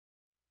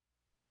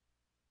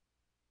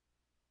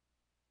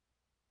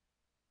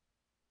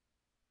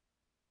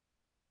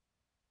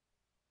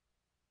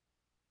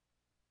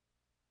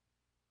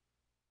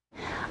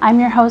I'm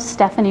your host,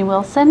 Stephanie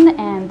Wilson,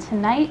 and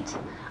tonight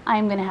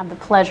I'm going to have the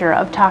pleasure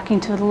of talking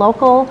to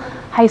local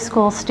high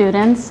school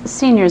students,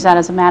 seniors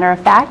as a matter of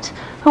fact,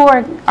 who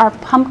are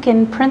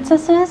pumpkin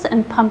princesses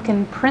and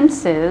pumpkin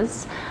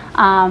princes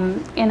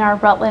in our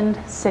Rutland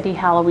City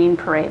Halloween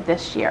Parade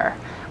this year,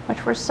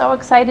 which we're so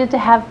excited to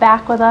have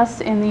back with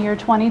us in the year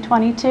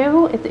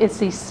 2022. It's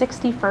the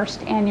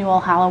 61st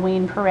annual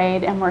Halloween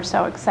Parade, and we're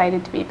so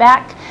excited to be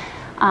back.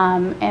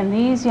 And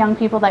these young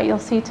people that you'll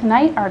see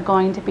tonight are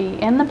going to be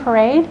in the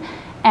parade,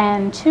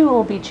 and two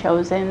will be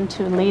chosen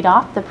to lead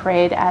off the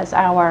parade as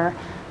our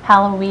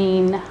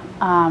Halloween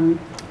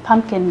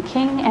pumpkin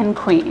king and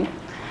queen.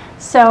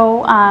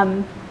 So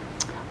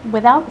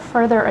without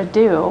further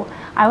ado,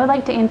 I would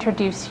like to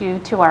introduce you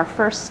to our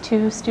first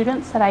two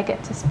students that I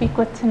get to speak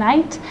with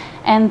tonight,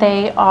 and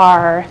they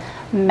are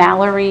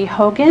Mallory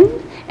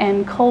Hogan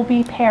and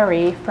Colby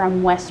Perry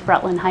from West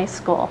Rutland High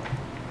School.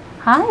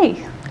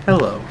 Hi.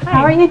 Hello. Hi.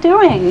 How are you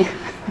doing?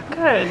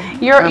 Good.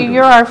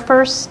 You're our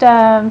first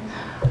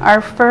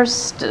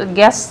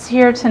guests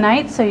here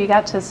tonight, so you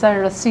got to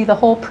sort of see the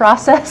whole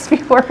process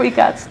before we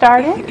got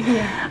started.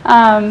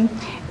 Yeah.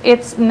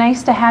 It's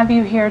nice to have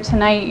you here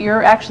tonight.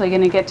 You're actually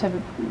going to get to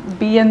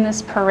be in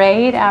this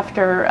parade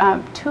after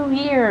 2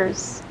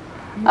 years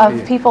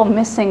of people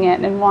missing it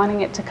and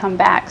wanting it to come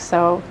back,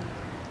 so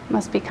it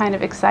must be kind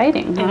of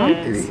exciting. Huh?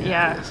 It is,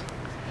 yeah.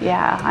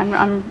 Yeah,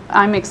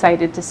 I'm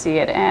excited to see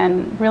it,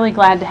 and really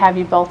glad to have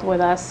you both with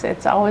us.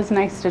 It's always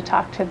nice to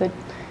talk to the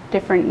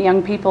different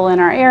young people in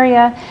our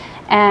area.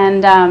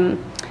 And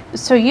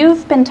so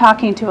you've been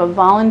talking to a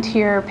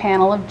volunteer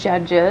panel of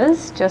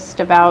judges just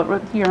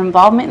about your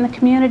involvement in the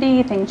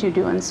community, things you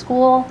do in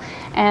school,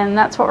 and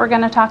that's what we're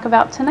going to talk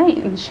about tonight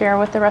and share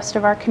with the rest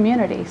of our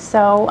community.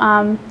 So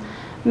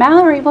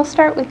Mallory, we'll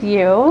start with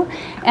you.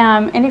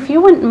 And if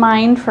you wouldn't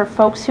mind, for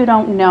folks who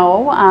don't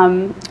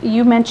know,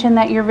 you mentioned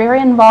that you're very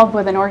involved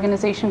with an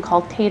organization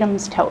called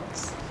Tatum's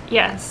Totes.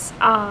 Yes.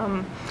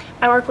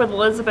 I work with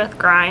Elizabeth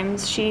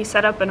Grimes. She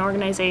set up an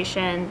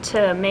organization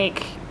to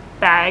make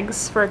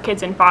bags for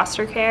kids in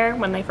foster care.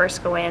 When they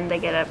first go in, they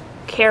get a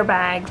care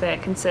bag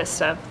that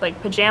consists of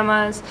like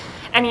pajamas,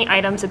 any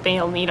items that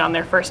they'll need on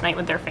their first night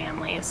with their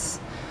families.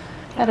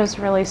 That is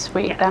really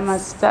sweet.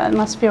 Yes. That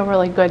must feel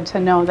really good to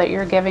know that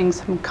you're giving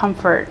some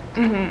comfort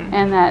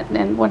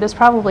and what is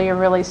probably a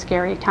really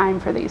scary time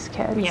for these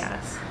kids.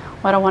 Yes.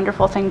 What a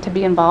wonderful thing to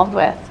be involved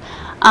with.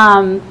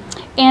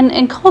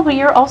 And Colby,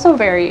 you're also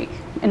very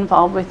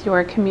involved with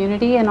your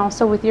community and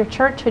also with your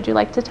church. Would you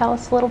like to tell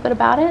us a little bit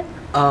about it?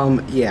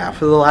 Yeah,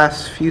 for the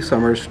last few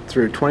summers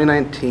through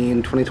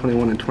 2019,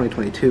 2021, and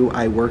 2022,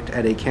 I worked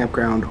at a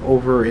campground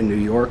over in New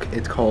York.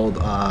 It's called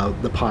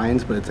The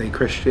Pines, but it's a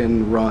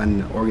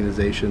Christian-run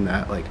organization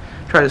that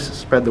tries to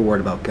spread the word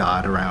about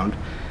God around.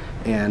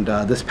 And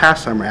this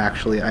past summer,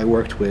 actually, I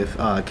worked with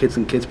Kids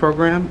and Kids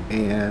program,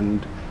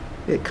 and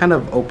it kind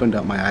of opened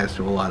up my eyes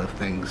to a lot of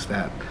things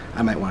that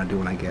I might want to do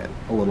when I get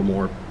a little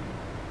more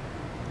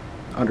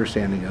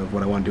understanding of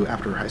what I want to do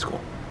after high school.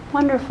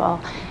 Wonderful.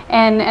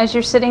 And as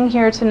you're sitting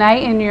here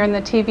tonight and you're in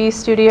the TV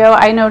studio,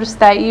 I noticed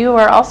that you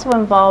are also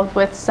involved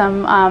with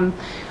some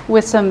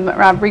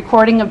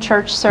recording of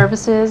church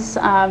services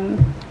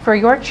for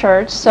your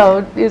church.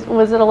 So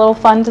was it a little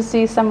fun to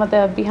see some of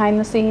the behind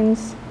the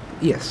scenes?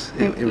 Yes,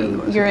 it really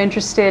was. You're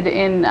interested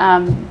in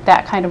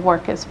that kind of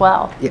work as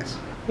well? Yes.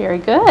 Very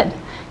good.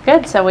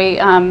 Good. So we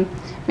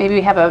maybe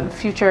we have a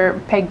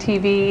future PEG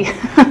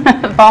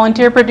TV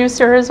volunteer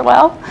producer as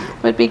well.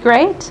 Would be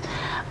great.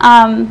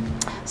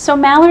 So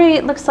Mallory,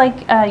 it looks like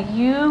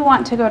you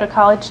want to go to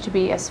college to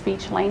be a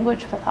speech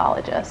language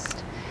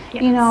pathologist.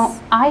 Yes. You know,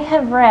 I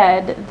have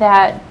read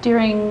that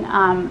during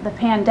the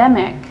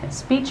pandemic,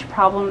 speech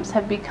problems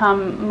have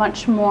become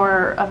much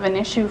more of an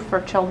issue for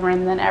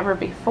children than ever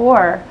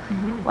before,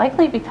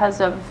 likely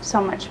because of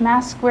so much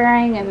mask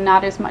wearing and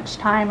not as much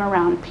time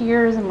around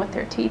peers and with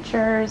their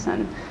teachers,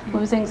 and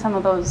losing some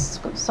of those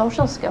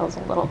social skills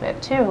a little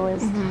bit too.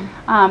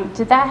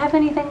 Did that have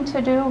anything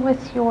to do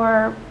with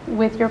your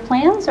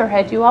plans, or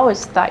had you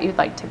always thought you'd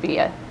like to be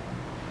a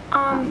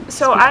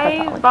so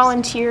I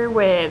volunteer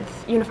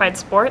with Unified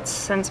Sports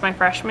since my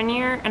freshman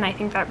year, and I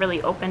think that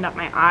really opened up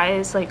my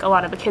eyes. Like, a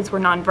lot of the kids were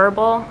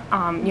nonverbal.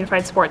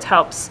 Unified Sports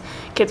helps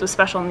kids with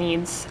special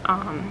needs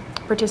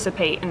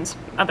participate in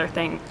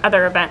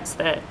other events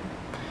that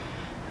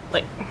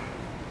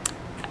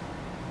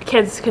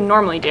kids can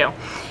normally do.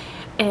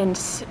 And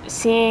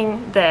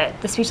seeing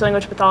that the speech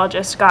language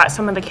pathologist got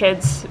some of the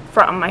kids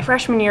from my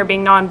freshman year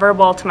being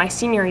nonverbal to my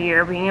senior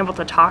year being able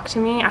to talk to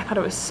me, I thought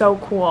it was so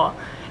cool.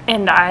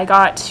 And I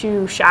got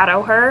to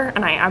shadow her,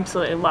 and I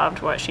absolutely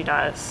loved what she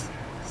does.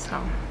 So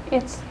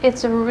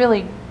it's a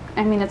really,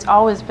 I mean, it's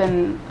always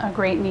been a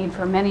great need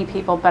for many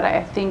people, but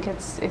I think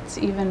it's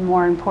even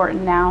more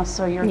important now.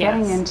 So you're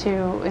getting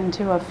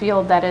into a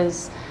field that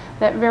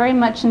very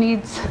much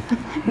needs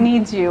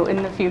you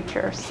in the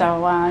future.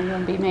 So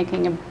you'll be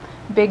making a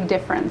big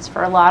difference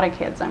for a lot of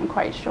kids, I'm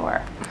quite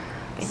sure.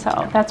 Thank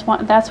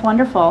you. That's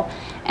wonderful.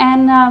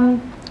 And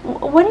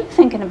What are you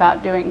thinking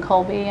about doing,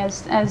 Colby,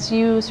 as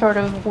you sort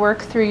of work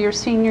through your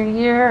senior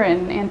year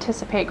and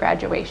anticipate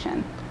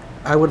graduation?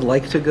 I would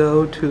like to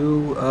go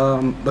to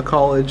the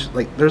college.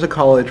 Like, there's a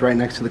college right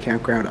next to the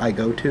campground I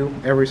go to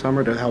every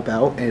summer to help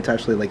out, and it's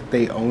actually like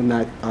they own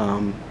that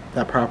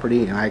that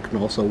property, and I can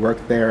also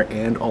work there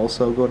and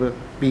also go to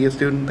be a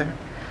student there.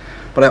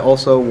 But I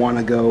also want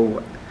to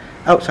go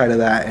outside of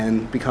that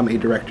and become a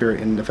director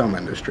in the film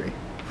industry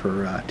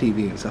for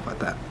TV and stuff like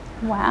that.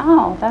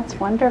 Wow, that's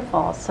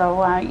wonderful.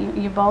 So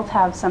you both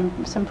have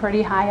some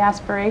pretty high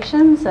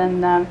aspirations,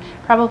 and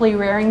probably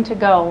raring to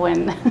go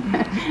when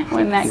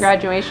when that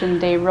graduation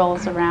day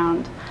rolls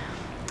around.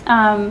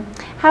 How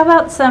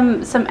about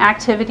some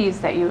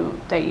activities that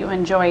you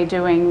enjoy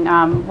doing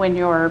when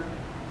you're,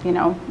 you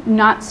know,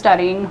 not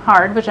studying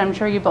hard, which I'm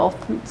sure you both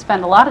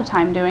spend a lot of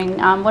time doing?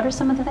 What are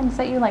some of the things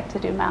that you like to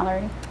do,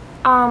 Mallory?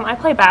 I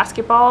play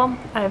basketball.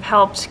 I've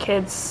helped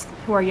kids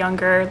who are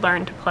younger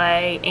learn to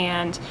play,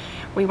 and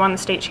we won the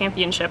state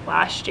championship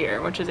last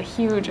year, which is a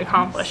huge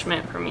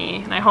accomplishment for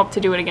me, and I hope to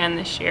do it again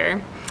this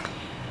year.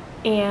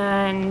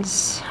 And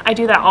I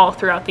do that all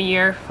throughout the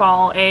year: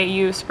 fall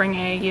AAU, spring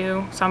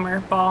AAU,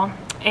 summer ball.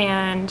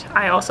 And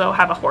I also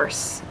have a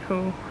horse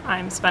who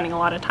I'm spending a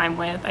lot of time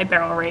with. I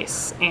barrel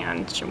race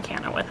and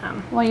gymkhana with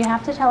him. Well, you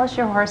have to tell us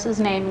your horse's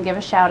name and give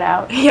a shout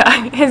out.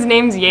 Yeah, his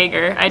name's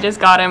Jaeger. I just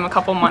got him a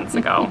couple months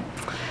ago.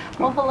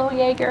 Well, hello,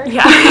 Jaeger.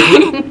 Yeah.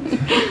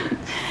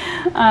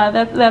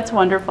 That's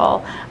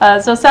wonderful.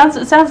 So it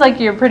sounds like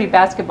you're pretty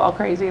basketball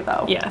crazy,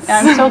 though. Yes.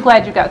 And I'm so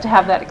glad you got to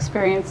have that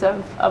experience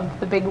of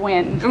the big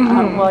win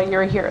while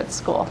you're here at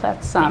school.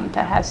 That's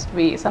that has to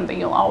be something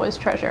you'll always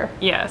treasure.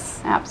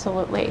 Yes.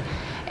 Absolutely.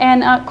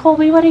 And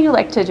Colby, what do you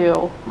like to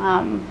do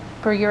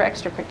for your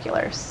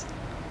extracurriculars?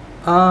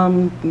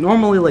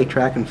 Normally like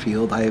track and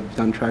field. I've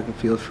done track and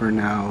field for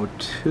now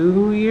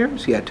 2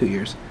 years. Yeah, 2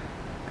 years.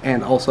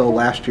 And also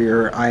last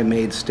year I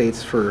made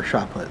states for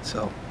shot put,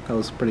 so that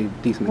was a pretty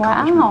decent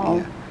accomplishment. Wow,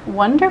 Yeah.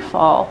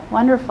 Wonderful,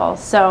 wonderful.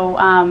 So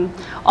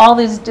all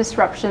these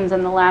disruptions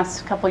in the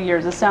last couple of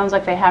years, it sounds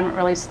like they haven't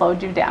really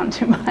slowed you down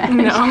too much.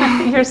 No.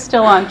 You're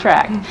still on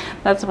track.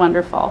 That's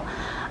wonderful.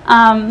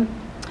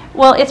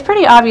 Well, it's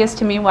pretty obvious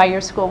to me why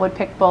your school would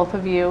pick both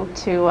of you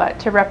to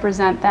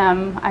represent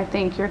them. I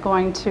think you're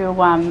going to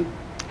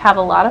have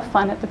a lot of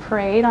fun at the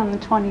parade on the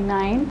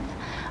 29th.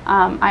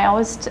 I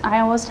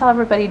always tell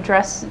everybody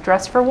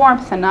dress for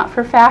warmth and not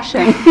for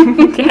fashion.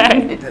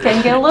 Okay. It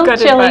can get a little Good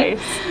chilly,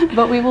 advice.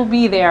 but we will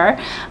be there.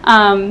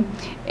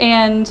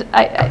 And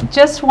I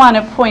just want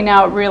to point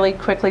out really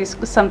quickly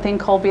something,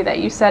 Colby, that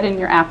you said in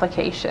your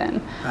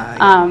application,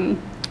 Yeah.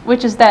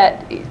 which is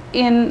that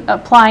in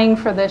applying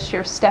for this,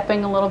 you're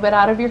stepping a little bit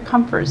out of your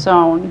comfort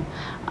zone.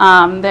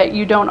 That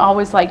you don't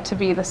always like to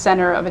be the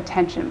center of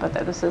attention, but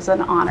that this is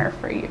an honor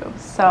for you.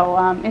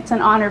 So it's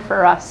an honor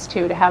for us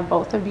too to have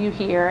both of you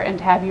here and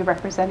to have you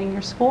representing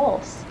your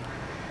schools.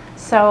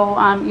 So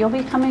you'll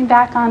be coming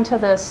back onto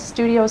the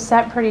studio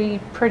set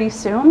pretty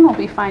soon. We'll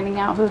be finding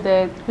out who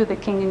the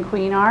king and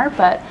queen are,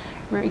 but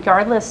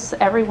regardless,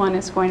 everyone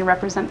is going to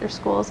represent their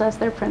schools as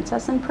their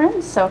princess and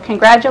prince. So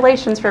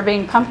congratulations for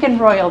being pumpkin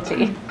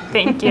royalty.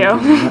 Thank you.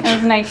 It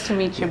was nice to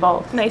meet you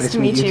both. Nice to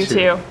meet you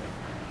too.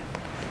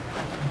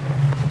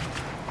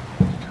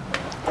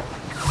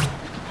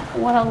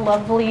 What a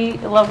lovely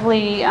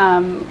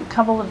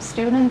couple of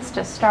students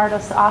to start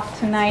us off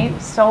tonight.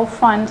 So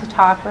fun to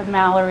talk with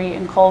Mallory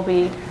and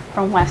Colby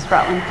from West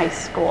Rutland High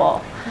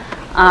School.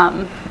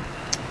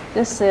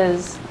 This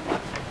is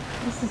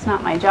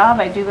not my job.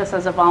 I do this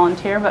as a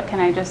volunteer, but can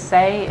I just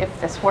say, if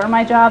this were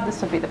my job,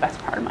 this would be the best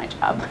part of my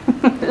job,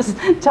 just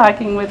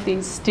talking with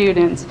these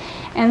students.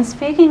 And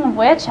speaking of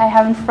which, I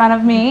have in front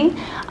of me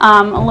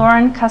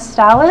Lauren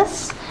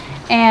Costalis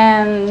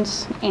and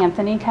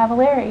Anthony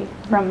Cavallari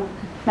from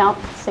Mount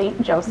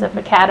St. Joseph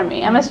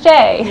Academy,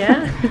 MSJ.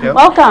 Yeah. Yep.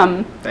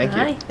 Welcome. Thank you.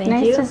 Hi, thank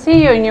Nice you. to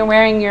see you, and you're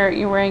wearing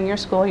your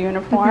school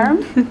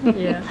uniform.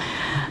 Yeah.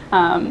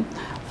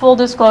 Full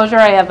disclosure,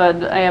 I have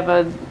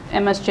a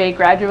MSJ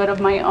graduate of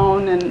my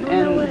own, and,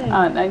 no way.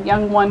 a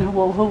young one who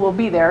will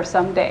be there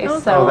someday. Oh,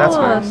 so that's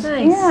cool.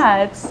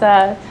 nice.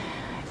 yeah,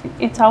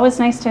 it's always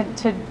nice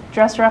to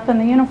dress her up in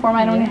the uniform.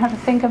 I don't even have to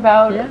think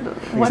about Yeah.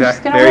 what she's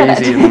Exactly. going to Very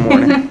wear. easy in the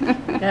morning.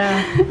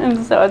 Yeah.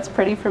 And so it's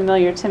pretty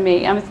familiar to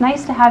me. It's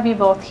nice to have you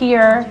both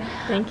here,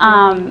 Thank you.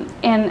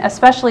 and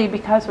especially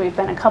because we've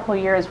been a couple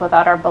years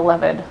without our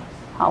beloved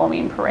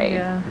Halloween parade.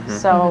 Yeah.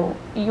 So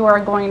you are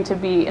going to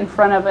be in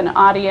front of an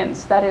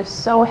audience that is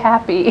so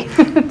happy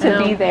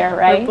to be there,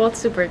 right? We're both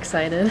super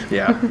excited.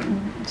 Yeah.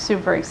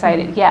 Super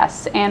excited,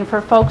 yes. And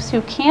for folks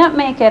who can't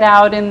make it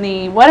out in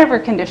the whatever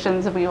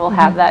conditions we will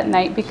have that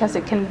night, because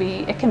it can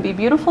be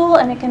beautiful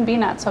and it can be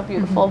not so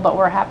beautiful, but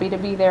we're happy to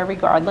be there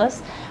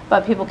regardless.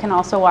 But people can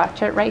also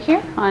watch it right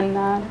here on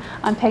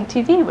PEG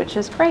TV, which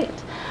is great.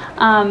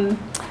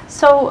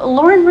 So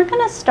Lauren, we're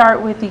going to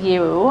start with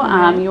you.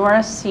 You are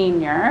a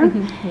senior,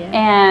 Yeah.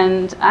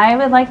 and I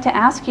would like to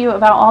ask you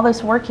about all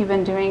this work you've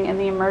been doing in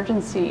the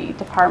emergency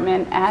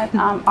department at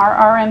our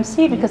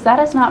RMC, because that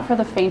is not for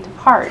the faint of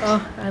heart.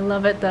 Oh, I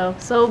love it though.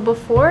 So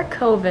before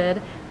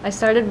COVID, I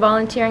started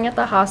volunteering at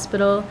the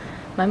hospital.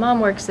 My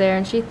mom works there,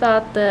 and she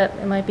thought that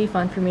it might be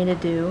fun for me to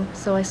do.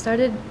 So I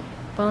started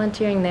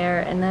volunteering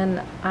there, and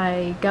then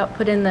I got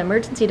put in the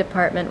emergency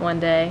department one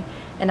day,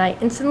 and I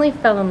instantly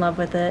fell in love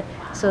with it.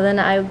 So then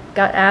I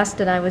got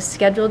asked, and I was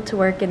scheduled to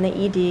work in the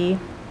ED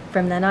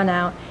from then on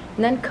out.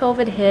 And then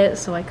COVID hit,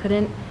 so I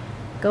couldn't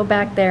go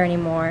back there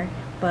anymore.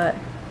 But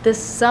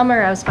this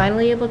summer, I was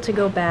finally able to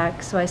go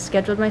back, so I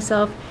scheduled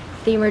myself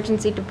at the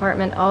emergency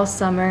department all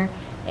summer.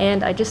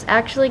 And I just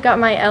actually got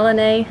my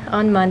LNA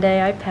on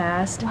Monday. I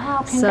passed.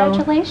 Wow,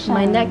 congratulations. So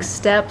my next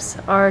steps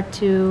are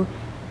to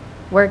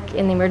work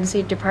in the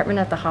emergency department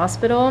at the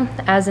hospital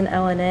as an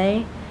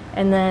LNA,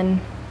 and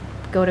then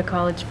go to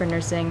college for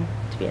nursing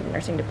to be in the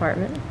nursing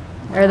department,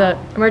 or the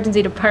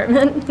emergency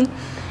department.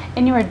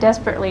 And you are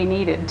desperately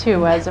needed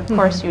too, as of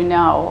course you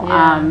know.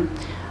 Yeah.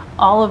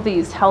 All of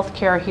these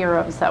healthcare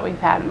heroes that we've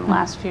had in the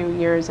last few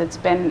years, it's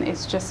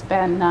just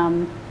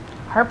been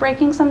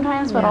heartbreaking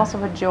sometimes, but Yeah.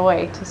 also a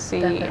joy to see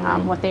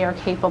Definitely. what they are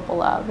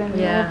capable of. And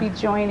Yeah.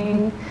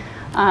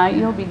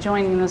 you'll be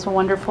joining this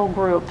wonderful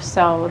group.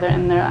 So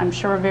I'm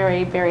sure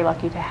very, very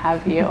lucky to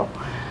have you.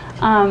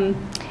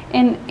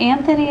 And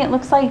Anthony, it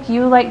looks like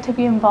you like to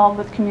be involved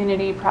with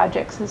community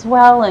projects as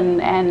well,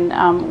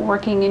 and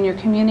working in your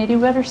community.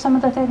 What are some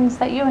of the things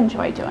that you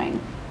enjoy doing?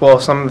 Well,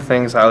 some of the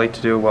things I like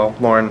to do, well,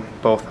 Lauren,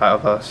 both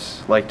of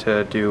us like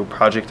to do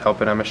Project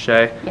Help at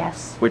MSJ,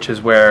 Yes. which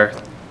is where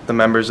the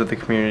members of the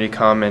community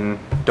come and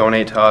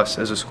donate to us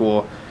as a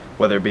school,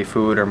 whether it be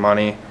food or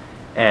money,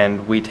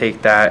 and we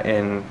take that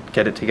and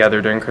get it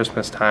together during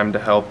Christmas time to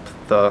help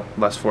the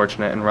less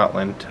fortunate in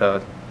Rutland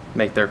to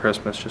make their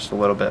Christmas just a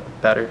little bit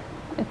better.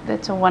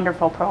 It's a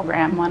wonderful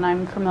program, one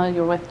I'm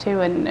familiar with too,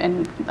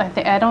 and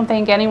I don't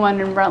think anyone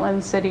in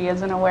Rutland City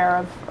isn't aware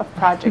of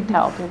Project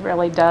Help. It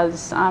really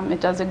does. It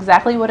does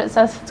exactly what it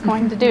says it's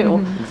going to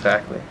do.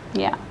 Exactly.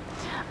 Yeah.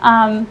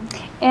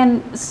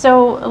 And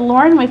so,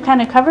 Lauren, we've kind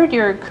of covered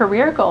your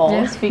career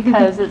goals Yeah.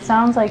 because it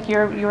sounds like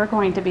you're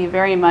going to be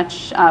very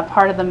much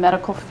part of the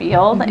medical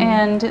field,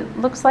 and it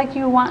looks like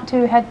you want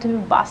to head to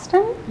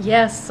Boston.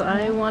 Yes,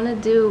 I want to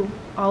do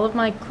all of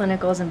my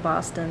clinicals in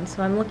Boston.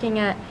 So I'm looking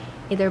at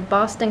either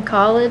Boston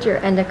College or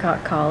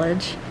Endicott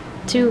College.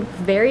 Two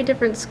very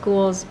different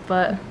schools,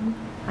 but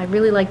I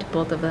really liked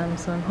both of them.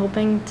 So I'm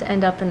hoping to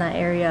end up in that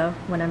area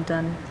when I'm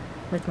done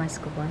with my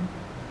schooling.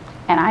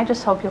 And I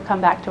just hope you'll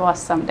come back to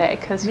us someday,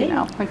 because you Me?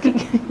 know we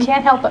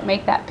can't help but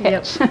make that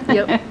pitch.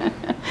 Yep.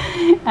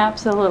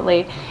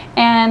 Absolutely.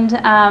 And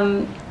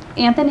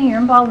Anthony, you're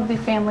involved with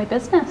the family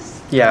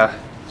business. Yeah,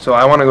 so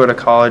I want to go to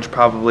college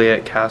probably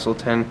at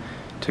Castleton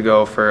to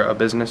go for a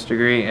business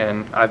degree,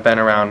 and I've been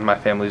around my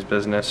family's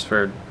business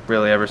for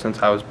really ever since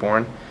I was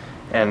born,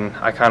 and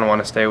I kind of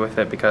want to stay with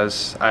it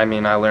because I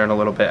learn a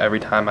little bit every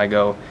time I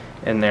go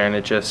in there,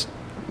 and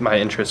my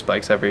interest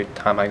spikes every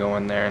time I go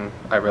in there, and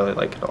I really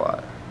like it a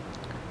lot.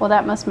 Well,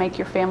 that must make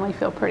your family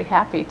feel pretty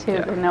happy too,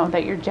 Yeah. to know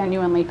that you're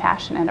genuinely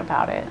passionate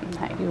about it and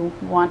that you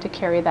want to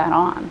carry that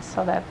on.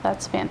 So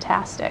that's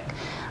fantastic.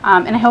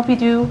 And I hope you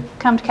do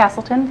come to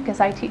Castleton,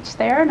 because I teach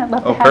there and I'd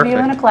love to have you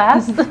in a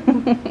class.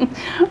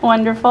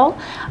 Wonderful.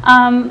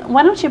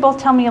 Why don't you both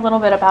tell me a little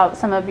bit about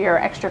some of your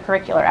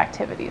extracurricular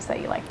activities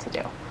that you like to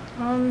do?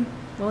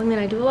 Well,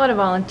 I do a lot of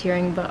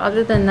volunteering, but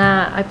other than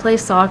that, I play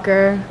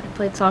soccer. I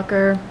played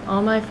soccer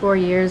all my 4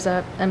 years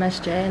at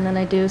MSJ, and then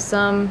I do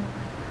some,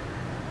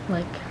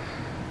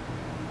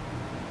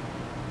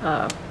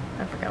 I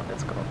forgot what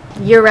it's called.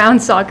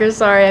 Year-round soccer,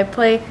 sorry. I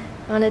play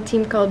on a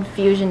team called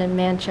Fusion in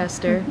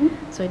Manchester,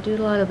 so I do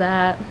a lot of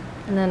that.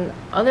 And then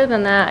other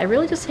than that, I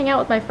really just hang out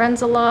with my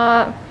friends a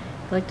lot.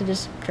 I like to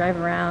just drive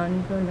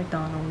around, go to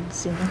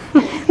McDonald's,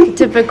 the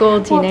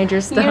typical teenager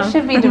Well, stuff. You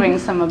should be doing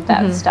some of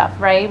that stuff,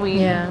 right?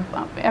 Yeah.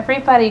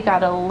 Everybody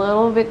got a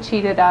little bit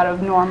cheated out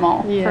of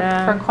normal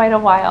Yeah. for quite a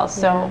while.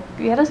 So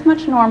get as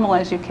much normal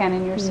as you can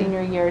in your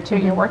senior year too.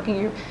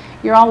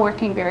 You're all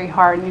working very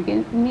hard, and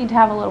you need to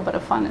have a little bit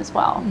of fun as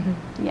well.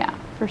 Yeah,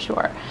 for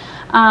sure.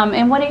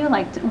 And what do you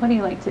like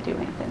to do,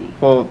 Anthony?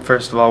 Well,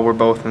 first of all, we're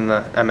both in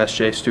the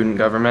MSJ student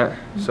government,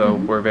 so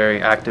we're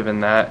very active in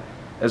that,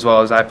 as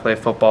well as I play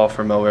football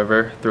for Mill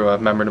River through a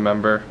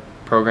member-to-member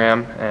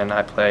program, and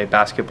I play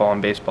basketball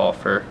and baseball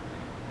for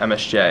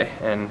MSJ.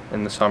 And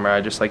in the summer,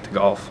 I just like to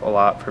golf a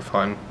lot for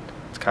fun.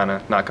 It's kind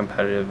of not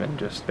competitive and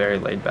just very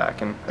laid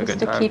back and a Just good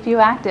to time. keep you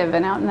active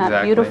and out in that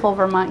Exactly. beautiful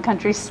Vermont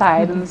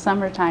countryside in the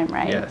summertime,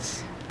 right?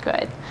 Yes.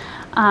 Good.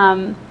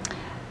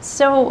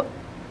 So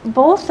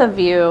both of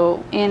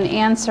you, in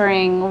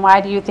answering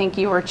why do you think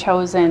you were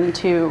chosen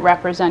to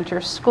represent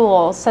your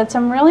school, said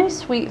some really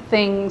sweet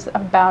things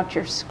about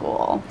your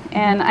school.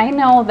 And I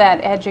know that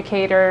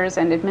educators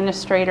and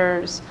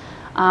administrators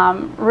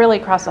really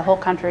across the whole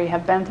country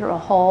have been through a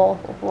whole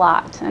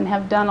lot and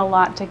have done a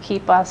lot to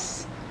keep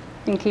us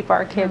and keep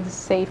our kids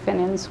safe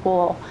and in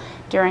school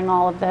during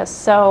all of this.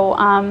 So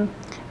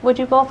would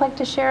you both like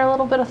to share a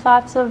little bit of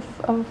thoughts of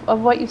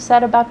what you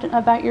said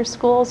about your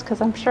schools? Because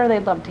I'm sure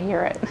they'd love to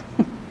hear it.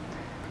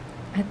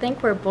 I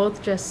think we're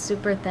both just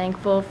super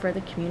thankful for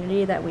the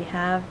community that we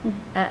have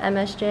at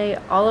MSJ.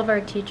 All of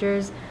our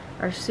teachers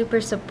are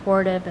super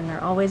supportive and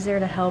are always there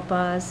to help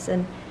us.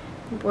 And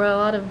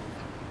we're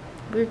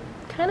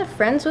kind of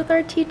friends with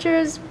our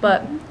teachers,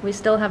 but we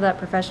still have that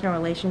professional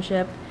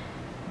relationship.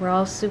 We're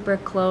all super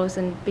close,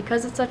 and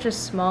because it's such a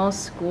small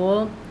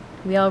school,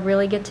 we all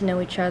really get to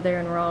know each other,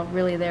 and we're all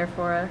really there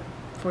for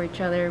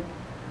each other,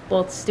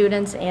 both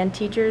students and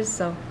teachers,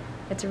 so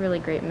it's a really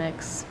great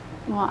mix.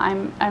 Well,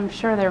 I'm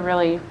sure they're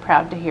really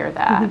proud to hear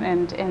that,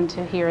 and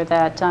to hear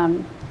that,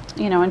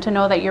 you know, and to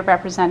know that you're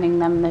representing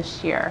them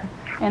this year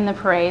in the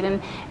parade.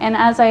 And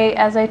as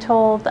I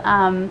told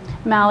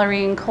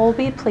Mallory and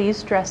Colby,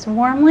 please dress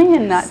warmly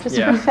and not just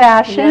for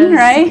fashion,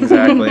 right?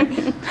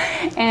 Exactly.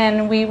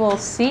 And we will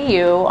see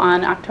you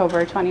on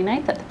October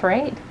 29th at the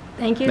parade.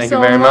 Thank you Thank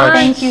so you very much.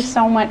 Thank you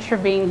so much for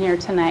being here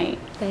tonight.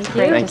 Thank you.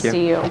 Great Thank to you.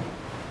 see you.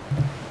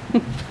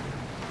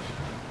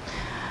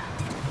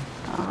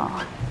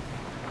 Oh.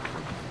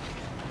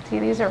 See,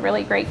 these are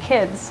really great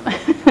kids.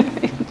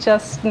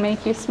 Just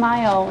make you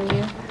smile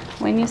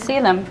when you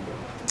see them.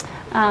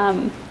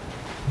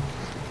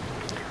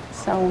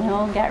 So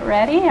we'll get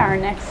ready. Our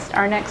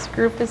next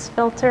group is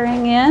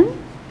filtering in.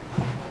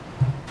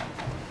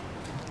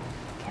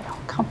 Get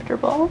all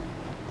comfortable.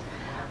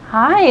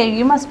 Hi,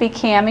 you must be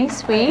Cammie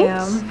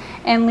Sweets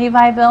and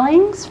Levi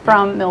Billings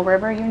from Mill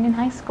River Union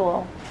High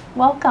School.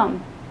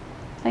 Welcome.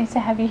 Nice to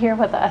have you here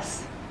with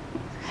us.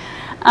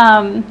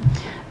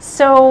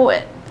 So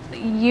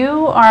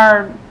you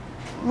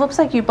looks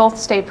like you both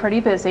stay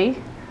pretty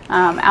busy.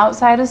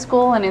 Outside of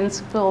school and in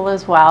school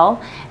as well,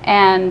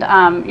 and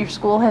your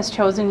school has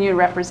chosen you to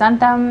represent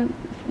them,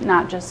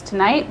 not just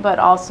tonight, but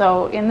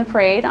also in the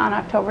parade on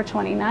October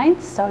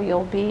 29th, so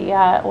you'll be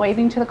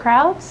waving to the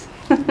crowds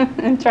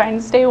and trying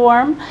to stay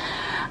warm.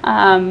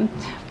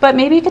 But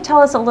maybe you could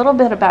tell us a little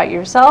bit about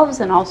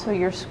yourselves and also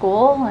your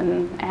school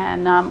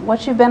and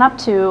what you've been up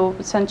to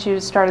since you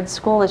started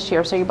school this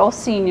year. So you're both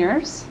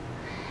seniors,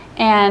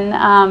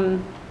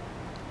 and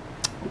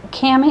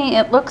Cammie,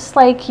 it looks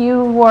like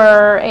you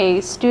were a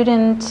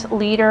student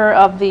leader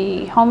of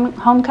the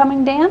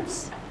homecoming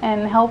dance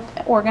and helped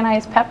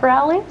organize pep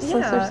rallies. Yeah.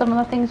 Those are some of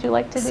the things you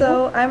like to do.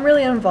 So I'm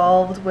really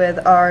involved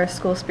with our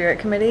school spirit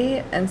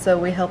committee, and so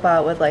we help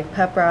out with like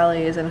pep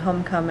rallies and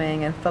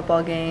homecoming and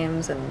football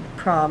games and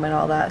prom and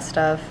all that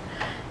stuff.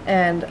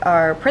 And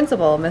our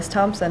principal, Miss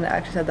Thompson,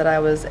 actually said that I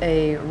was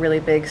a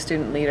really big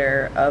student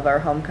leader of our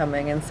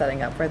homecoming and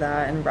setting up for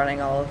that and running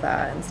all of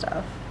that and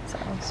stuff.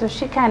 So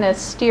she kind of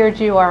steered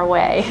you our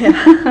way.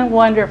 Yeah.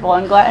 Wonderful.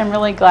 I'm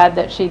really glad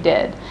that she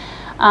did.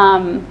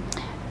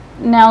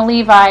 Now,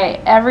 Levi,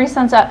 ever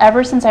since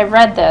I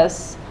read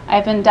this,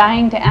 I've been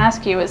dying to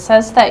ask you. It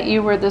says that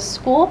you were the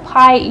school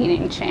pie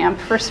eating champ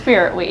for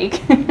Spirit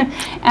Week,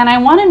 and I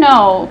want to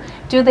know: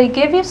 do they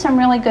give you some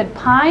really good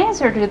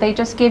pies, or do they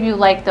just give you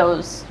like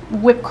those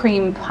whipped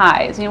cream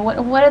pies? You know,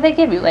 what do they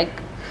give you? Like,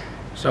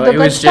 so it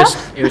was just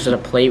a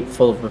plate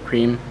full of whipped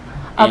cream.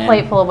 A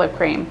plate full of whipped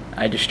cream.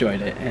 I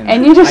destroyed it.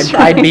 And you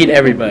destroyed I beat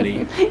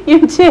everybody.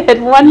 You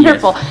did.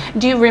 Wonderful. Yes.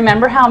 Do you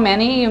remember how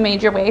many you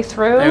made your way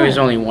through? There was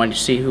only one to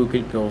see who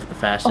could go the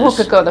fastest. Who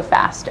could go the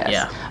fastest.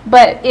 Yeah.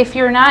 But if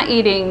you're not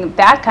eating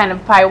that kind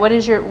of pie,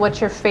 what's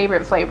your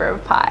favorite flavor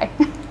of pie?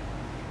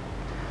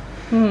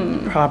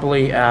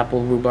 Probably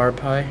apple rhubarb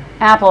pie.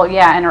 Apple,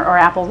 yeah, or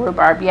apple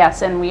rhubarb,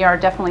 yes. And we are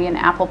definitely in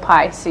apple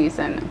pie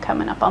season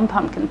coming up on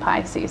pumpkin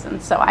pie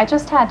season. So I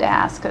just had to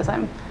ask because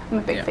I'm a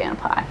big fan of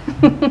pie.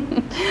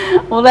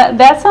 Well,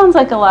 that sounds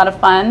like a lot of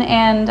fun.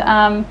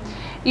 And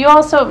you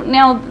also,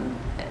 now,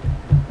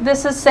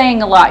 this is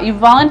saying a lot. You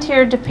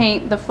volunteered to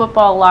paint the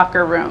football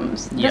locker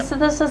rooms. Yep.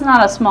 This is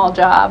not a small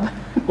job.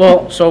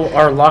 Well, so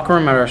our locker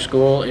room at our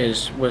school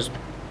was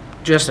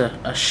just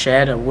a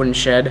shed, a wooden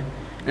shed.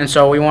 And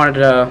so we wanted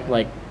to,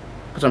 like,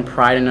 put some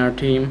pride in our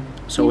team.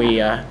 So we,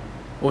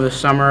 over the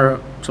summer,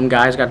 some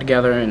guys got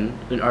together,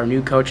 and our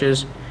new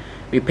coaches,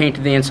 we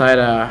painted the inside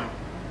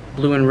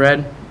blue and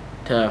red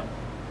because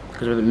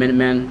we're the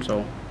Minutemen,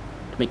 so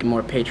to make it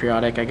more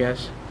patriotic, I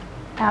guess.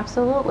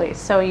 Absolutely.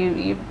 So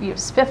you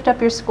spiffed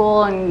up your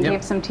school and Yep.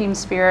 gave some team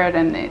spirit,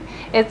 and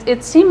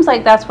it seems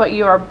like that's what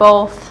you are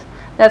both.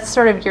 That's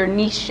sort of your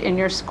niche in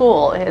your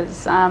school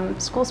is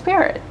school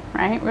spirit,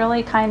 right?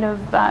 Really kind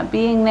of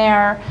being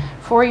there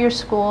for your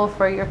school,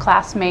 for your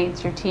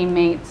classmates, your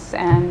teammates,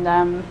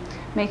 and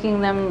making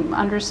them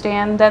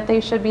understand that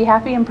they should be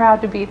happy and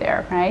proud to be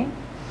there, right?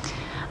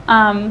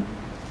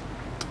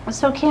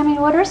 So Cammie,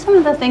 what are some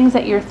of the things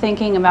that you're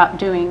thinking about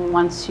doing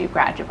once you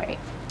graduate?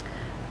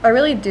 I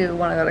really do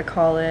want to go to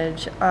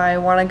college. I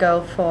want to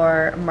go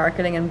for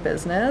marketing and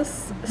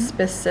business,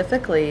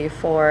 specifically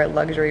for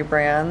luxury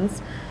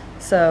brands.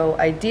 So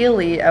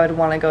ideally, I would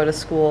want to go to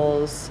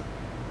schools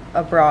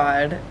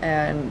abroad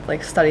and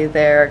like study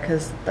there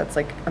because that's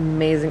like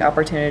amazing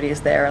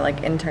opportunities there,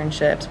 like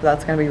internships, but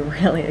that's going to be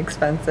really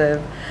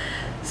expensive.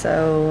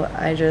 So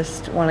I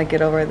just want to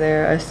get over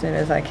there as soon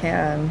as I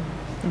can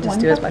and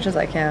just do as much as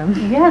I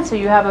can. Yeah, so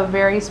you have a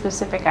very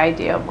specific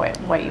idea of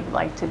what you'd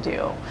like to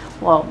do.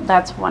 Well,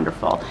 that's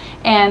wonderful.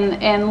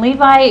 And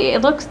Levi,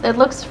 it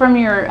looks from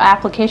your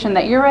application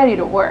that you're ready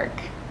to work.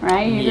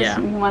 right? Yeah.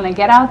 You want to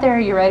get out there,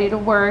 you're ready to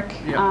work.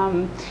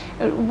 Yep.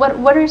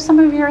 What are some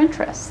of your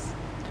interests?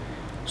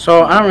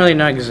 So I don't really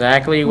know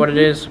exactly what it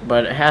is,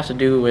 but it has to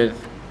do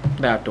with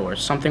the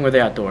outdoors, something with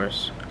the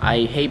outdoors.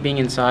 I hate being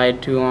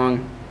inside too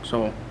long,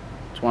 so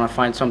just want to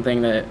find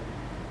something that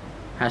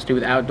has to do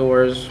with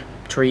outdoors,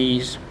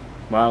 trees,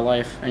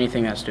 wildlife,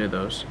 anything that has to do with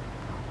those.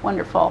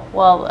 Wonderful.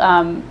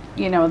 Well,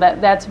 you know,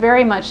 that's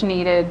very much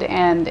needed,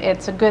 and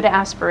it's a good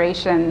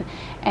aspiration.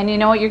 And you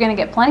know what? You're going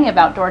to get plenty of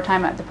outdoor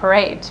time at the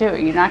parade, too.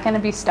 You're not going to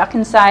be stuck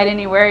inside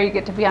anywhere. You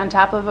get to be on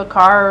top of a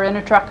car or in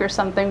a truck or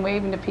something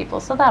waving to people,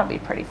 so that'll be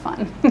pretty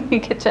fun. You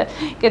get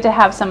to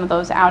have some of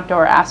those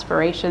outdoor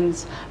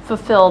aspirations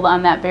fulfilled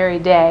on that very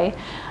day.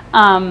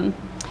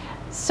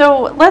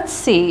 So let's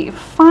see,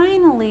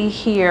 finally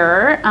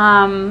here,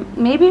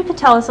 maybe you could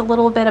tell us a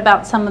little bit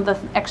about some of the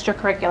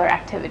extracurricular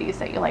activities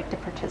that you like to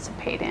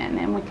participate in,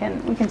 and we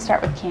can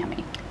start with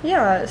Cammie.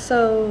 Yeah,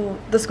 so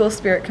the school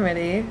spirit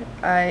committee,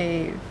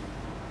 I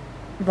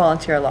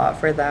volunteer a lot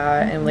for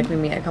that, and like we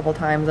meet a couple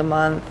times a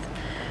month.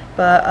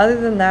 But other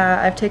than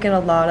that, I've taken a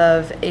lot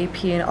of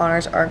AP and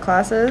honors art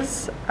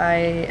classes. I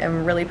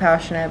am really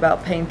passionate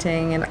about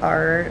painting and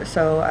art,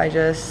 so I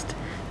just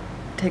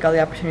take all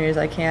the opportunities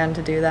I can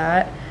to do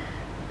that.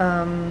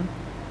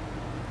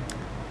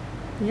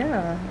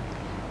 Yeah.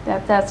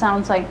 That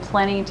sounds like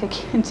plenty to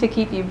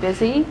keep you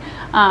busy.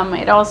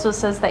 It also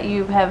says that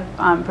you have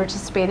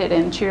participated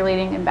in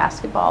cheerleading and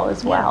basketball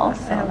as well,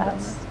 so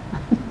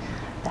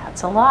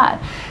that's a lot.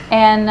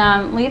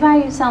 And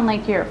Levi, you sound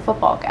like you're a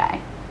football guy.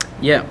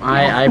 Yeah,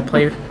 I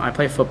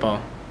play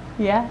football.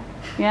 Yeah,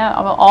 yeah.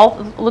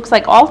 Looks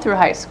like all through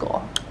high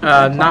school.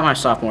 Not my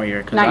sophomore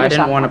year, because Not your I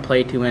didn't want to sophomore.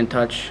 play two in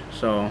touch,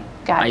 so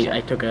Gotcha.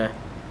 I took a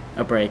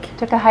break.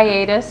 Took a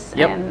hiatus,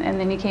 Yep. and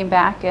then you came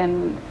back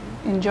and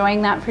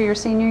enjoying that for your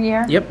senior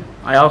year? Yep.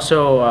 I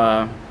also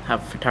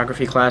have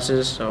photography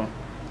classes, so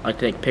I like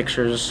to take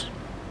pictures,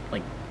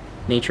 like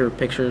nature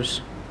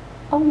pictures.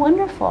 Oh,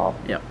 wonderful.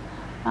 Yep.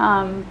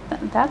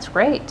 That's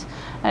great.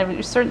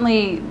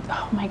 Certainly,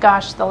 oh my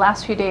gosh, the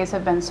last few days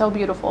have been so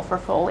beautiful for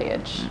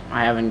foliage.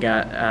 I didn't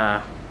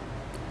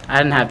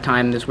have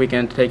time this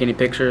weekend to take any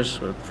pictures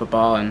with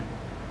football and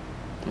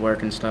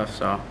work and stuff,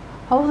 so.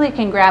 Hopefully you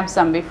can grab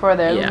some before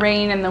the Yeah.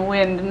 rain and the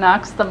wind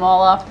knocks them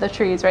all off the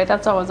trees, right?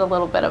 That's always a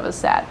little bit of a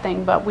sad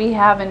thing, but we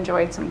have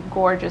enjoyed some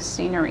gorgeous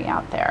scenery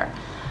out there.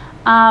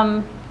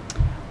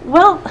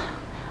 Well,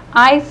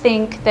 I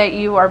think that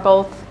you are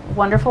both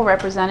wonderful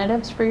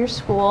representatives for your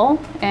school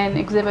and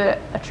exhibit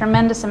a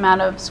tremendous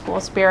amount of school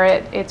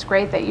spirit. It's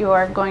great that you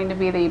are going to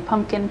be the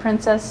pumpkin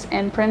princess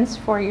and prince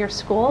for your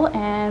school,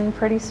 and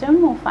pretty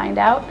soon we'll find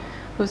out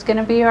who's going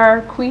to be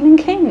our queen and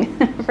king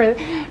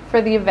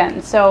for the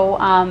event. So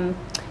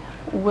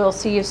we'll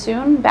see you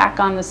soon back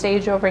on the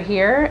stage over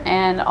here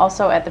and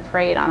also at the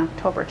parade on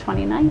October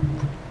 29th.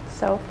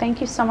 So thank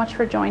you so much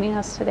for joining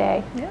us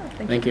today. Yeah,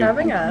 thank Thank you you. for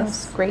having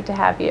It's us. great to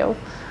have you,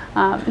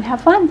 and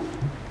have fun.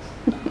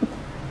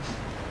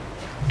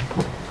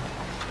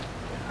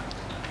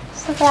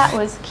 So that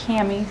was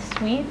Cammie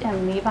Sweet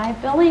and Levi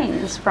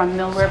Billings from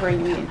Mill River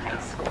Union High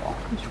School.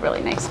 It was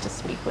really nice to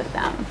speak with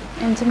them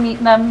and to meet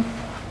them.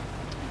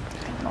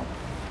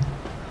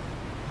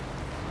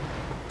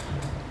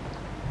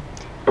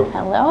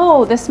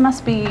 Hello, this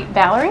must be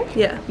Valerie?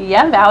 Yeah.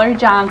 Yeah, Valerie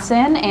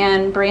Johnson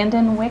and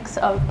Brandon Wicks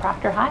of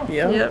Proctor High.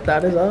 Yep.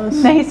 That is us.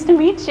 Nice to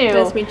meet you.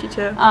 Nice to meet you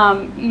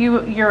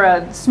too. You're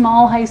a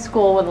small high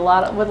school with a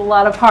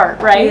lot of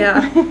heart, right?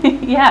 Yeah.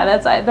 Yeah,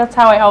 that's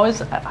how I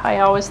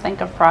always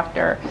think of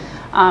Proctor,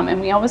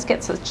 and we always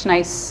get such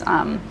nice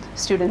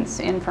students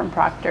in from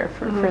Proctor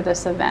for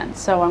this event.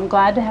 So I'm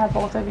glad to have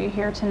both of you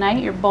here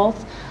tonight. You're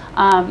both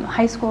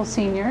high school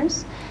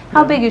seniors.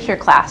 How big is your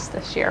class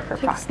this year for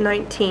It's Proctor?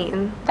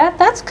 19.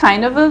 That's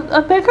kind of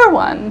a bigger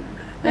one.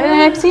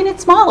 I've seen it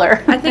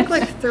smaller. I think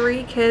like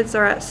 3 kids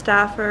are at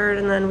Stafford,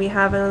 and then we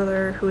have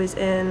another who is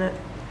in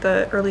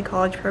the early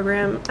college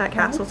program at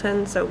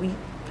Castleton. So we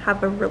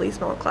have a really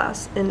small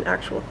class in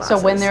actual classes.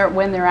 So when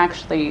they're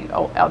actually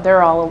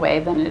they're all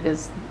away, then it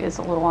is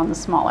a little on the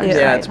smaller side.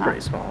 Yeah, it's huh?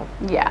 pretty small.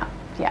 Yeah.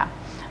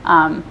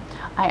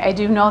 I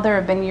do know there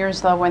have been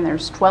years though when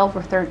there's 12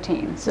 or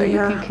 13, so you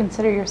Yeah. can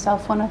consider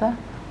yourself one of the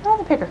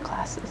bigger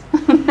classes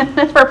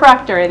for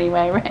Proctor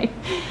anyway, right?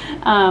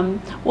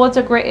 Well, it's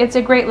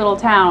a great little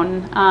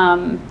town,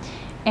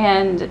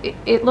 and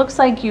it looks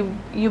like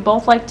you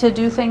both like to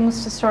do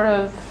things to sort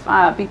of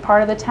be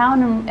part of the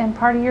town and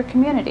part of your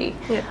community.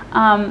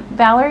 Yeah.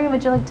 Valerie,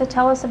 would you like to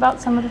tell us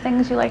about some of the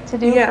things you like to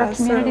do for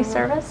community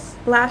service?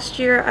 Last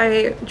year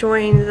I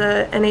joined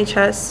the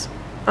NHS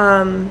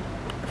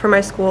for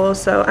my school,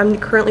 so I'm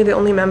currently the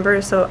only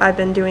member, so I've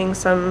been doing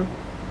some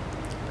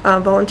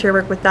volunteer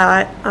work with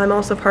that. I'm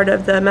also part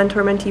of the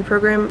mentor-mentee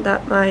program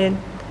that my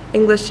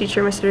English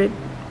teacher,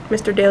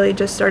 Mr. Daly,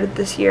 just started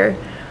this year.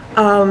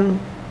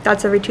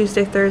 That's every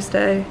Tuesday,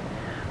 Thursday,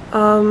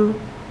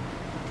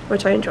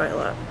 which I enjoy a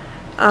lot.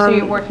 So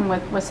you're working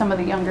with some of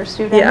the younger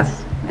students? Yeah,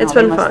 it's Oh,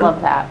 been you must fun.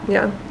 love that.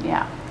 Yeah.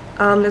 Yeah.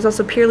 There's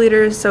also peer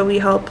leaders, so we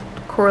help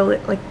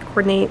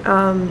coordinate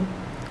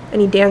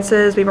any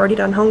dances. We've already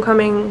done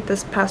homecoming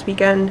this past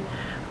weekend.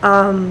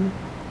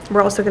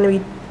 We're also going to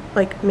be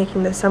like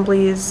making the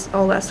assemblies,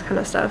 all that kind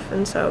of stuff,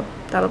 and so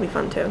that'll be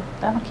fun too.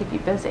 That'll keep you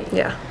busy.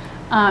 Yeah.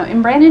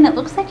 And Brandon, it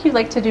looks like you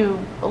like to do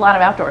a lot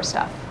of outdoor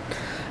stuff.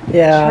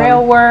 Yeah.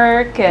 Trail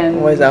work and...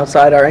 Always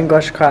outside. Our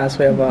English class,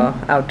 we have a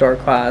outdoor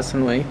class,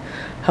 and we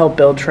help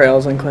build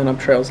trails and clean up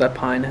trails at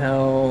Pine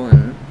Hill,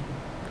 and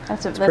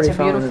That's a pretty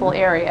fun. beautiful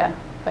area,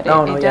 but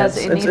Oh, it no, does,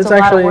 yeah, it needs it's a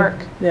lot actually, of work.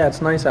 Yeah,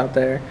 it's nice out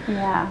there.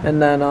 Yeah.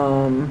 And then,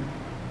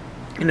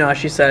 you know, as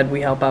she said,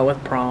 we help out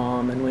with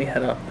prom, and we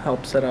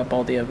help set up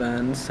all the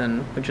events,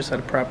 and we just had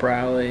a prep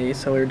rally,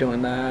 so we were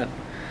doing that.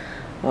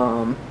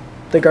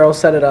 The girls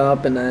set it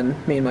up, and then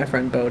me and my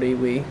friend Bodie,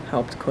 we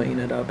helped clean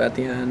it up at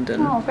the end,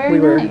 and Oh, very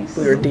nice.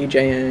 we were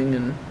DJing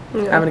and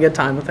Yeah. having a good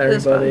time with It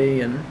was fun.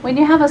 everybody. And When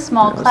you have a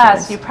small That was class,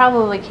 nice. you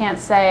probably can't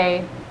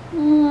say,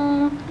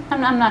 I'm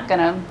not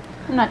gonna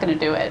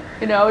do it.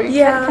 You know, you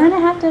Yeah. kind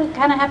of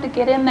have to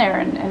get in there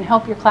and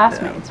help your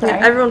classmates, Yeah,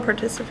 right? everyone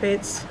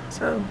participates,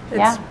 so it's,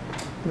 Yeah.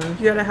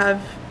 you gotta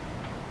have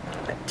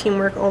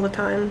teamwork all the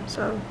time,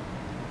 so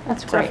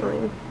That's great.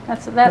 definitely.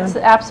 That's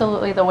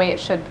absolutely the way it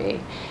should be.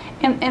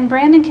 And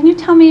Brandon, can you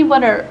tell me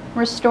what a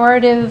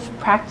restorative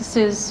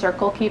practices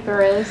circle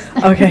keeper is?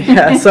 Okay,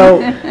 yeah. So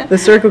the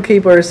circle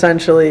keeper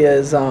essentially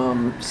is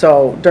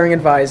so during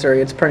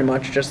advisory, it's pretty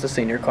much just the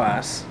senior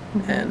class,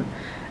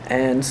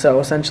 and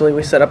so essentially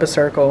we set up a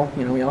circle.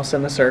 You know, we all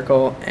sit in a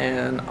circle,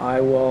 and I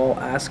will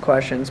ask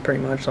questions, pretty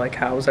much like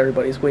how's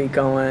everybody's week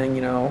going.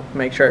 You know,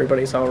 make sure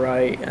everybody's all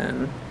right,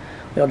 and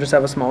we all just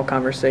have a small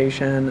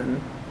conversation, and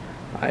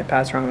I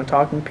pass around a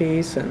talking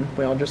piece, and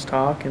we all just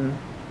talk and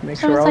make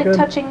So sure we're it's all like good.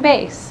 touching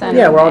base. And,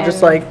 Yeah, we're all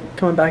just and- like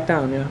coming back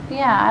down. Yeah.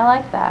 Yeah, I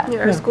like that.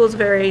 Yeah, our school's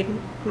very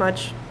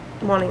much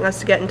wanting us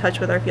to get in touch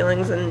with our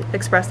feelings and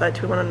express that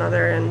to one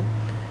another, and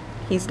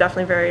he's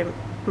definitely very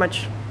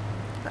much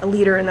a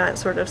leader in that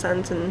sort of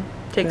sense and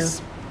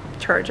takes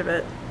charge of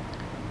it.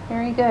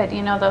 Very good.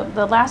 You know,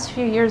 the last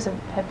few years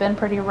have been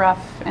pretty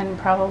rough and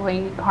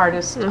probably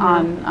hardest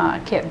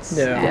on kids.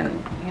 Yeah.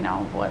 And, you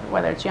know,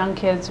 whether it's young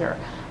kids or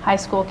high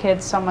school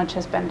kids, so much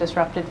has been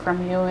disrupted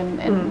from you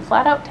and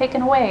flat out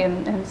taken away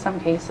in some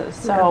cases.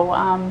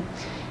 So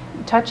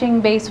touching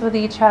base with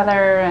each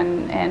other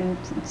and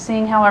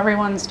seeing how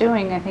everyone's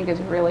doing, I think, is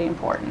really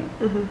important.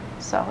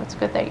 So it's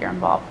good that you're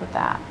involved with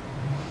that.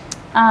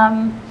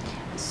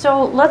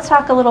 So let's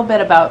talk a little bit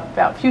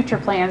about future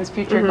plans,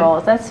 future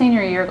goals. That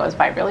senior year goes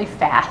by really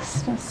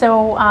fast.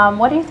 So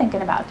what are you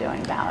thinking about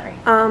doing, Valerie?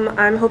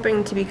 I'm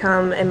hoping to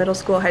become a middle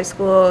school, high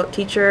school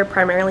teacher,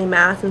 primarily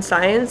math and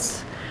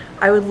science.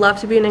 I would love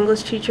to be an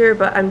English teacher,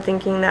 but I'm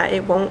thinking that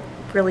it won't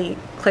really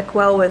click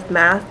well with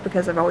math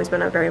because I've always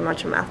been very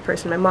much a math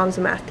person. My mom's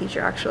a math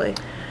teacher, actually.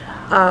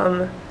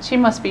 She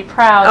must be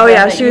proud. Oh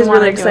yeah, that she you was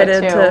wanna really do it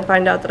excited too. to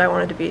find out that I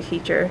wanted to be a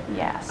teacher.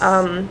 Yes.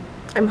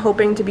 I'm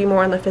hoping to be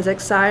more on the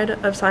physics side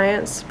of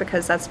science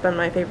because that's been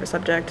my favorite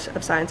subject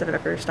of science I've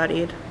ever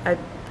studied. I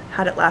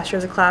had it last year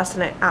as a class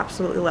and I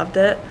absolutely loved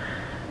it.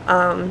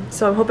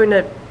 So I'm hoping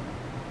to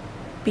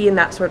be in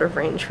that sort of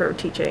range for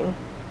teaching.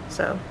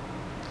 So.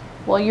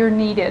 Well, you're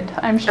needed.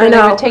 I'm sure I they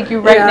know. would take you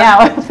right Yeah.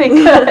 now if they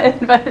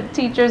could. But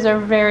teachers are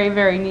very,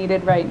 very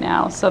needed right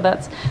now. So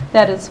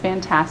that is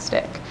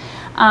fantastic.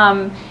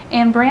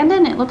 And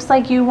Brandon, it looks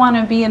like you want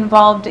to be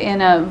involved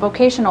in a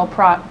vocational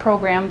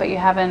program, but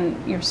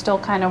you're still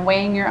kind of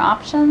weighing your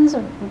options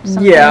or some things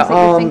that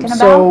you're thinking about?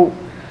 So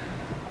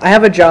I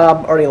have a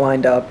job already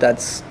lined up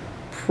that's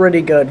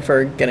pretty good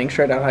for getting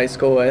straight out of high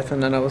school with,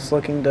 and then I was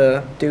looking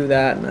to do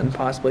that and then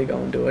possibly go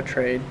and do a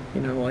trade,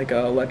 you know, like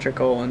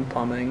electrical and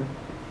plumbing.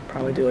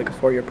 Probably do like a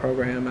 4-year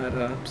program at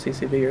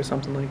CCV or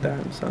something like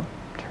that. So.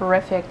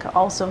 Terrific.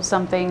 Also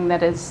something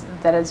that is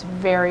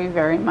very,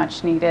 very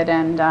much needed,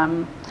 and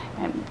I'm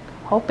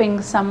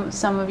hoping some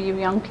of you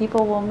young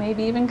people will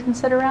maybe even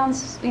consider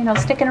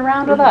sticking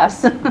around with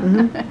us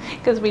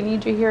because we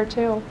need you here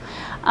too.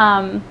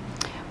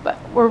 But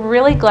we're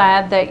really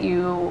glad that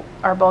you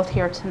are both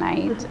here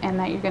tonight and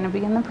that you're going to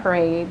be in the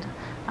parade.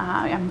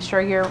 I'm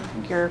sure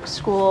your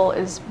school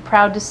is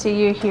proud to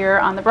see you here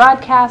on the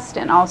broadcast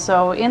and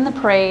also in the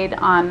parade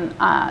on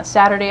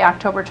Saturday,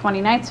 October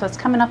 29th. So it's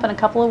coming up in a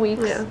couple of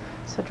weeks. Yeah.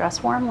 So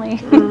dress warmly.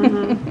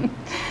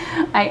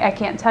 I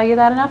can't tell you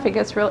that enough. It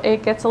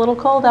gets a little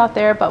cold out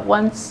there, but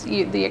once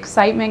the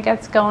excitement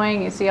gets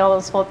going, you see all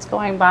those floats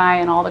going by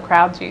and all the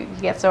crowds, you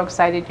get so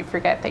excited you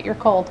forget that you're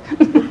cold.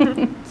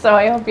 So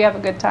I hope you have a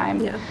good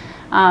time. Yeah.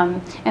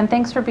 And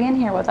thanks for being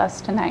here with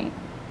us tonight.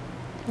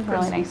 It was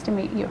really nice to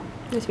meet you.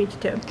 Nice to meet you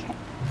too. Okay.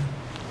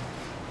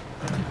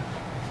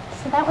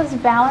 So that was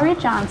Valerie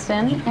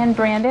Johnson and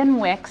Brandon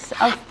Wicks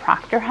of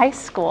Proctor High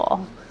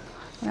School.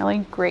 Really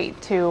great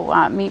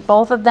to meet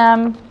both of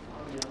them.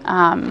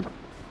 Fun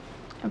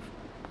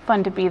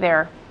to be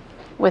there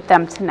with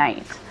them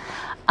tonight.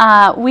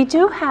 We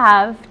do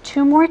have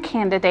 2 more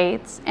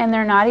candidates, and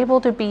they're not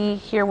able to be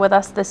here with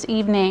us this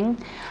evening.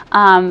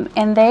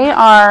 And they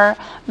are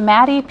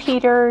Maddie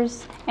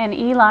Peters and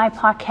Eli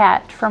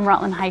Paquette from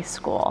Rutland High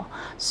School.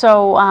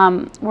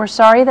 So we're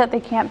sorry that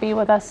they can't be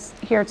with us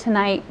here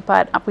tonight,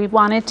 but we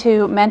wanted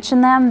to mention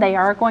them. They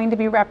are going to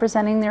be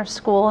representing their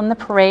school in the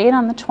parade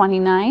on the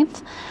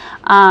 29th.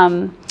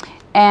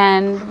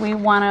 And we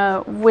want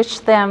to wish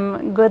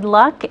them good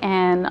luck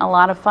and a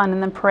lot of fun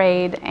in the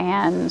parade,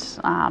 and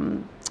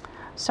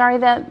sorry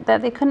that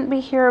they couldn't be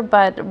here,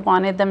 but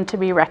wanted them to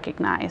be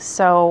recognized.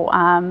 So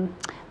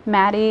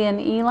Maddie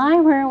and Eli,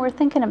 we're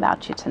thinking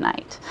about you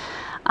tonight.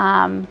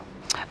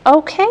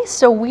 Okay,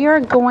 so we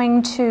are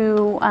going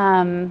to,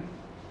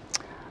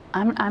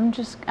 I'm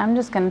just going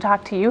to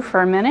talk to you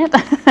for a minute,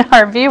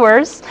 our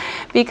viewers,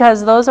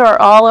 because those are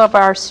all of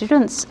our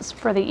students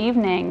for the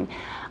evening.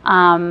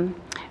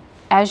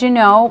 As you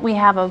know, we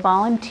have a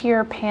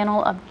volunteer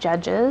panel of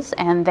judges,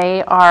 and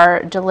they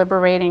are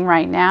deliberating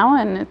right now,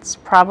 and it's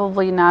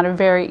probably not a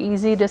very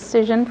easy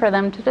decision for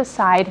them to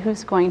decide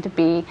who's going to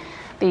be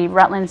the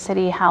Rutland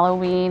City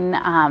Halloween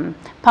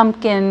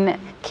Pumpkin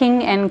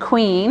King and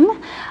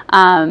Queen,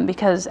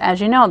 because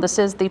as you know, this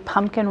is the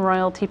Pumpkin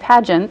Royalty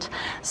Pageant.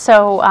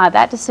 So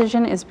that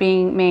decision is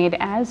being made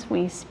as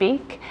we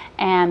speak,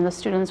 and the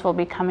students will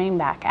be coming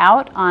back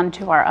out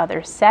onto our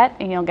other set,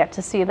 and you'll get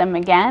to see them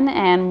again,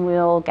 and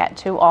we'll get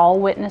to all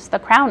witness the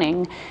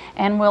crowning,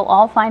 and we'll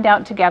all find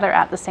out together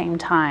at the same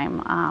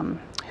time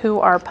who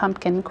our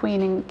Pumpkin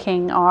Queen and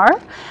King are.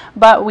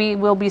 But we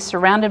will be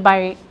surrounded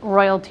by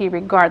royalty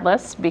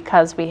regardless,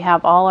 because we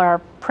have all our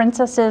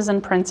princesses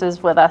and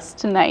princes with us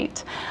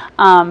tonight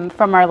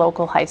from our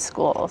local high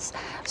schools.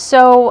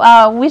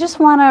 So we just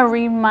want to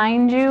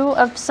remind you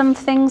of some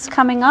things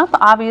coming up.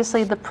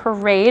 Obviously the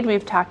parade,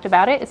 we've talked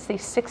about it. It's the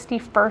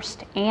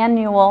 61st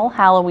annual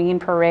Halloween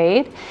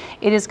parade.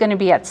 It is going to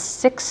be at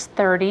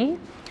 6:30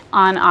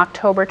 on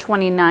October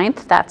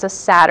 29th. That's a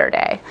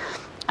Saturday.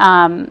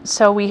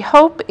 So we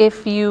hope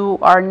if you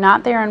are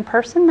not there in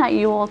person that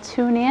you will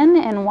tune in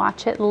and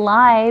watch it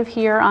live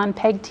here on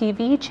PEG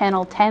TV,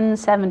 channel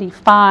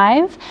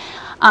 1075.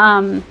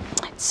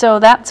 So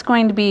that's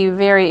going to be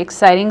very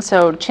exciting.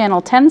 So channel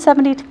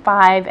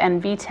 1075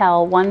 and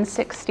VTEL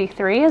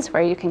 163 is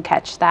where you can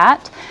catch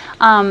that.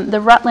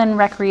 The Rutland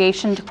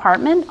Recreation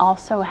Department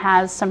also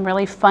has some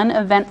really fun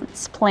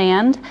events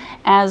planned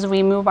as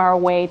we move our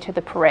way to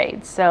the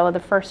parade. So the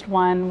first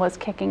one was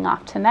kicking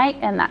off tonight,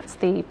 and that's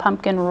the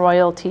Pumpkin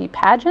Royalty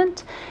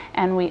Pageant.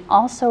 And we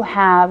also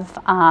have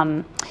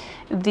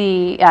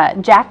the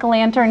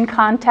Jack-o'-lantern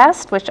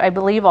contest, which I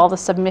believe all the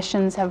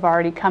submissions have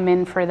already come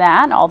in for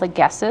that, all the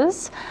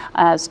guesses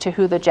as to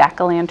who the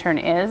Jack-o'-lantern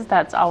is.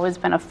 That's always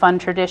been a fun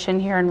tradition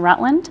here in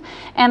Rutland.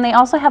 And they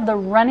also have the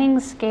Running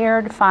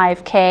Scared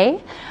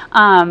 5K.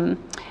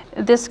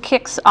 This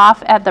kicks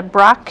off at the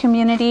Brock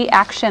Community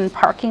Action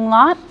Parking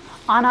Lot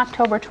on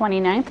October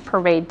 29th,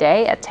 Parade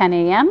Day at 10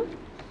 a.m.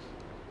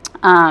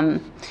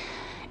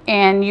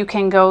 And you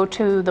can go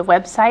to the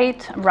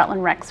website,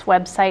 Rutland Rec's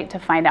website, to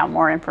find out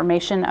more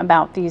information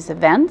about these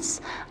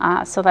events.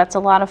 So that's a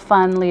lot of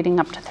fun leading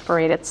up to the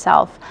parade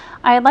itself.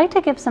 I'd like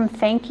to give some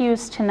thank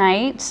yous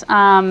tonight.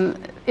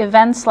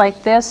 Events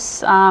like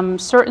this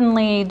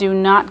certainly do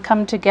not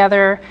come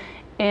together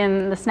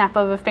in the snap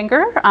of a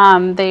finger.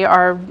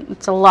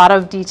 It's a lot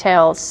of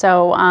details.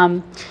 So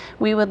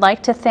we would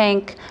like to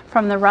thank,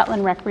 from the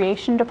Rutland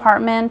Recreation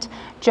Department,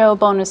 Joe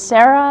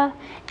Bonacera,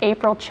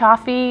 April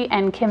Chaffee,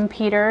 and Kim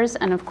Peters,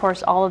 and of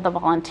course all of the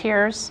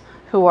volunteers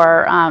who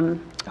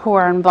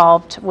are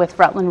involved with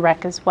Rutland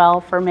Rec as well,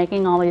 for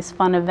making all these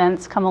fun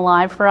events come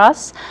alive for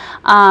us.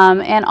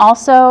 And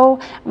also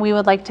we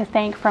would like to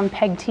thank, from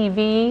PEG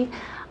TV,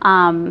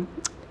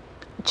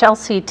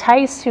 Chelsea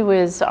Tice, who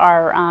is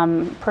our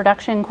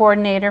production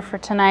coordinator for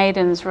tonight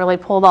and has really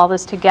pulled all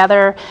this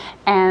together,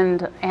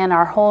 and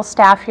our whole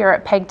staff here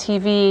at PEG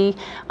TV,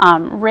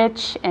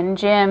 Rich and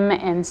Jim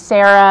and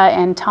Sarah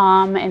and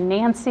Tom and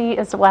Nancy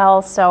as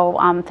well. So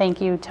thank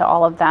you to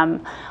all of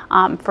them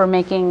for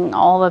making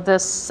all of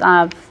this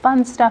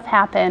fun stuff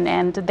happen,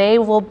 and they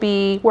will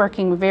be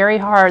working very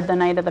hard the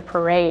night of the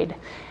parade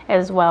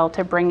as well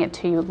to bring it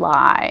to you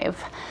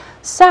live.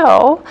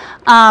 So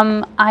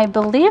I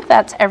believe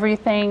that's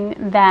everything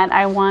that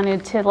I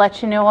wanted to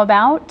let you know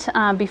about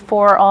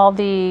before all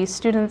the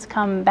students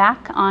come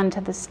back onto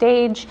the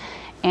stage,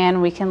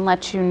 and we can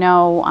let you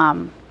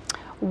know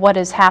what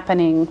is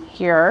happening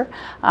here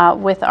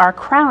with our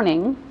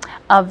crowning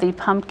of the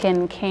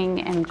Pumpkin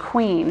King and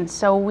Queen.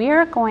 So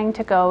we're going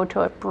to go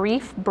to a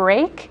brief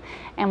break,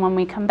 and when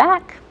we come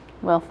back,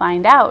 we'll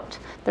find out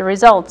the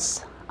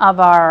results of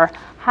our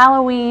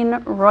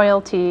Halloween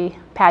Royalty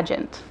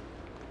Pageant.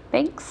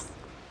 Thanks.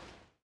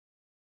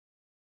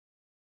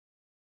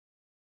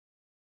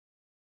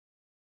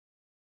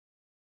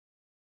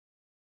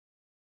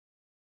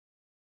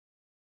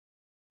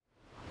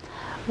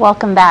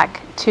 Welcome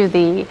back to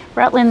the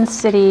Rutland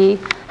City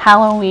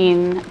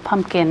Halloween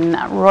Pumpkin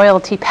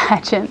Royalty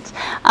Pageant.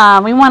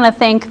 We want to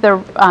thank the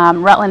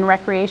Rutland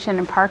Recreation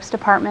and Parks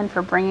Department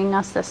for bringing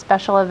us this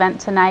special event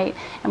tonight,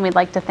 and we'd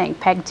like to thank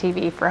PEG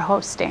TV for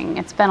hosting.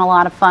 It's been a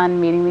lot of fun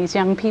meeting these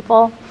young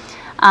people.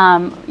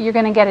 You're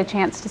going to get a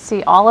chance to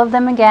see all of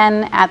them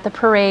again at the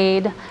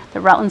parade. The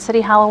Rutland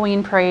City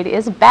Halloween Parade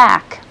is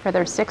back for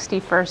their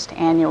 61st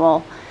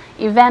annual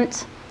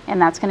event,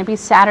 and that's going to be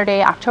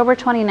Saturday, October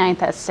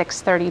 29th at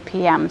 6:30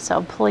 p.m.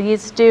 So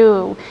please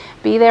do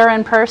be there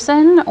in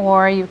person,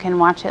 or you can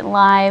watch it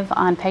live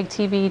on PEG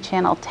TV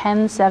channel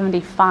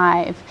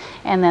 1075,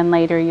 and then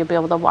later you'll be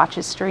able to watch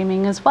it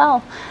streaming as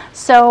well.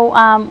 So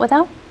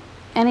without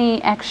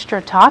any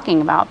extra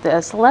talking about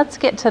this, let's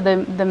get to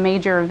the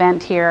major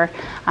event here.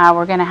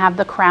 We're going to have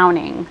the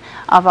crowning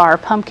of our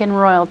pumpkin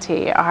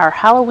royalty, our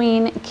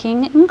Halloween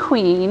king and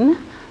queen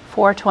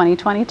for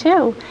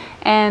 2022.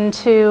 And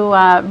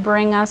to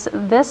bring us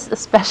this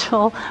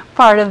special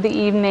part of the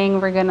evening,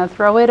 we're going to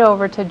throw it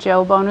over to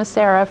Joe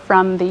Bonacera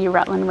from the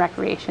Rutland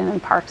Recreation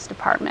and Parks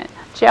Department.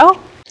 Joe?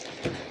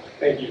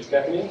 Thank you,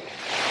 Stephanie.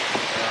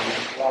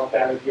 Well,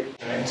 that is good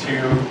to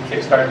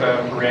kickstart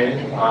the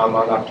parade on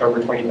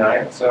October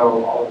 29th.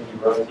 So all of the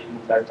royalty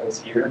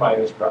conductors here by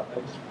Miss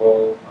Rutland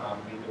will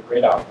lead the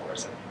parade out for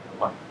us at the end of the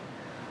month.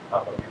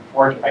 But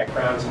before I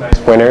crown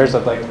tonight's winners,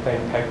 I'd like to thank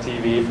PEG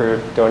TV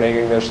for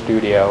donating their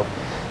studio,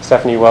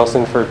 Stephanie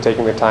Wilson for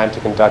taking the time to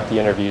conduct the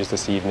interviews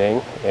this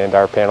evening, and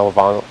our panel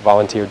of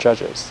volunteer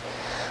judges.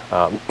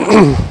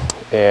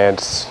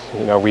 And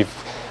you know,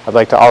 I'd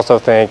like to also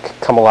thank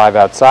Come Alive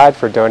Outside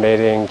for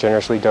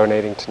generously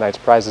donating tonight's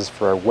prizes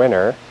for our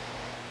winner.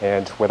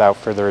 And without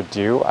further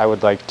ado, I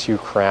would like to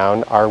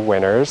crown our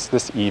winners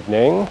this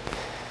evening.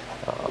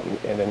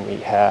 And then we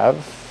have,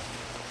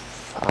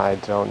 I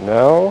don't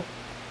know,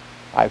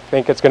 I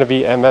think it's going to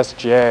be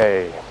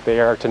MSJ. They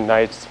are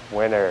tonight's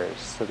winners.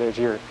 So there's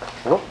your,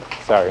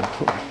 sorry.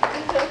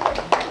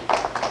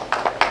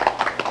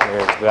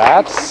 There's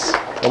that.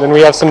 And then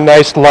we have some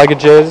nice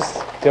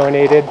luggages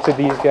donated to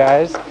these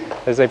guys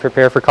as they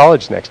prepare for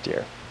college next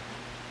year.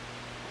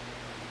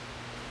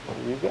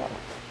 There you go.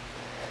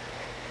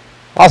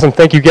 Awesome,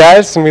 thank you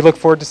guys, and we look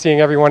forward to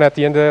seeing everyone at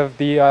the end of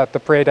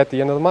the parade at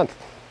the end of the month.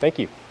 Thank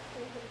you.